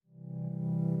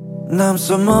N-am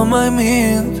să mă mai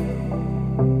mint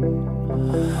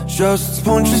și o să-ți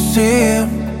spun ce simt.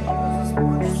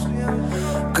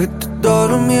 Cât de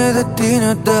dor mie de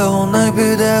tine, de o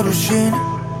naibii de rușine.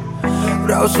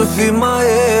 Vreau să fii mai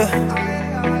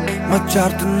mă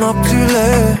ceartă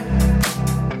nopțile,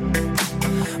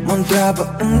 mă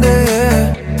întreabă unde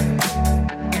e.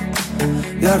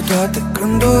 Iar toate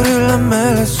gândurile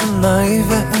mele sunt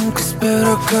naive, încă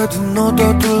speră că din nou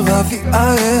totul va fi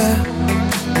aer.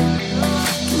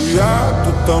 Tu ia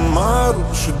tot amarul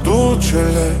și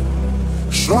dulcele,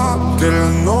 șoaptele,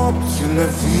 nopțile,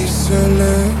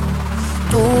 visele.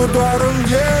 Tu doar în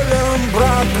ele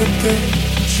îmbracă-te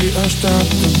și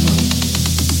așteaptă-mă.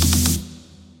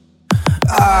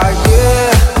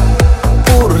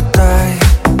 Purtai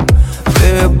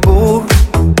pe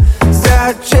buze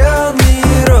acel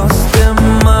miros de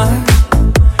mai.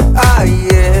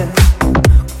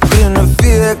 Bine,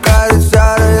 fiecare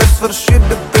seară e sfârșit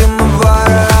de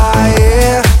primăvară.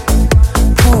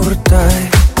 Purtai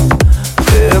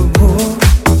pe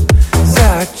buze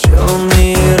acel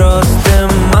miros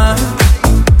de mai.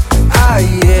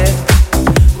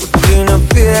 Cu tine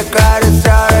fiecare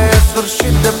seară e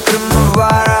sfârșit de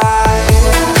primăvară.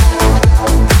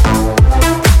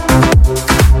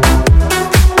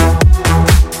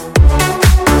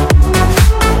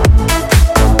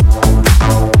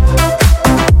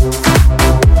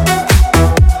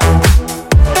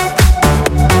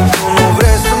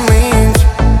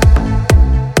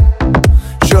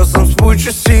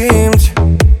 Ce simți,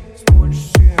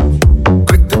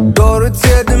 cât de dor îți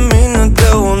e de mine, de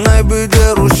o naibii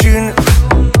de rușine.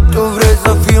 Tu vrei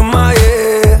să fii mai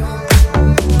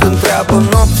te întreabă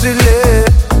nopțile,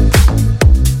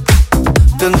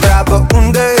 te întreabă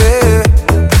unde e.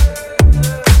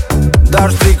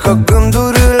 Dar știi că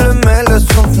gândurile mele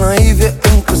sunt naive,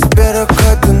 încă speră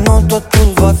că din nou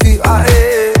totul va fi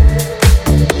aer.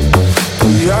 Tu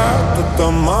ia tot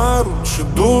amarul și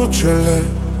dulcele,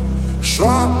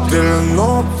 șoaptele,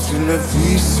 nopțile,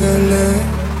 visele.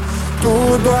 Tu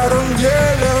doar în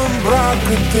ele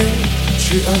îmbracă-te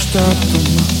și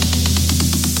așteaptă-mă.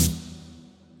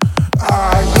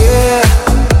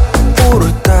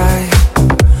 Purtai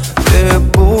pe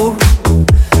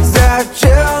buze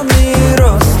acel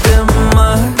miros de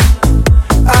mai.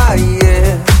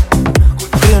 Cu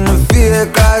tine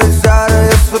fiecare seară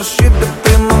e sfârșit de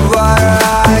primăvară.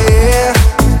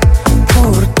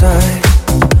 Purtai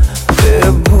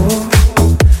pe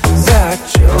buze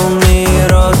acel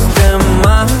miros de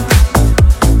mai.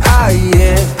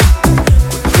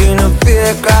 Cu tine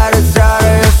fiecare seară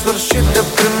e sfârșit de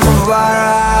primăvară.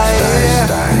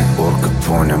 Stai, oricât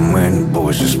pune mâini,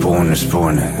 buze, spune,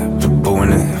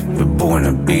 pe bune,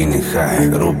 bine, hai.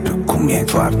 Rupe cum e,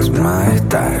 foarte mai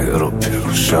tare. Rupe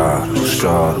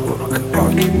ușor, urcă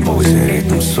ochii, buze,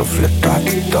 ritm, suflet,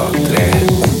 toate, tot umple.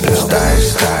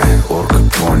 Stai, oricât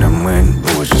pune mâini,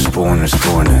 buze, spune,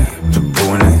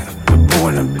 pe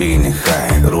bune, bine,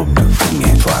 hai. Rupe cum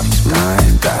e, foarte mai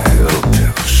tare.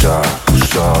 Rupe ușor,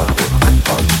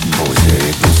 urcă ochii, buze,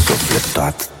 ritm, suflet,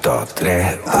 toate, tot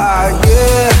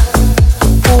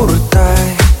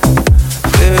Purtai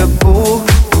pe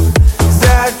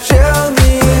buze acel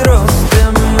miros de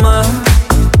mai.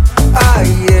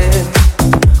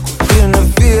 Cu tine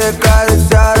fiecare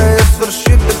seară e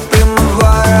sfârșit de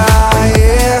primăvară.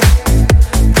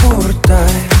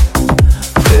 Purtai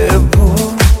pe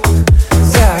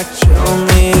buze acel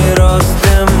miros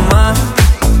de mai.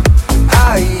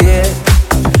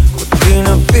 Cu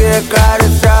tine fiecare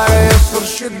seară e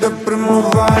sfârșit de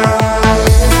primăvară.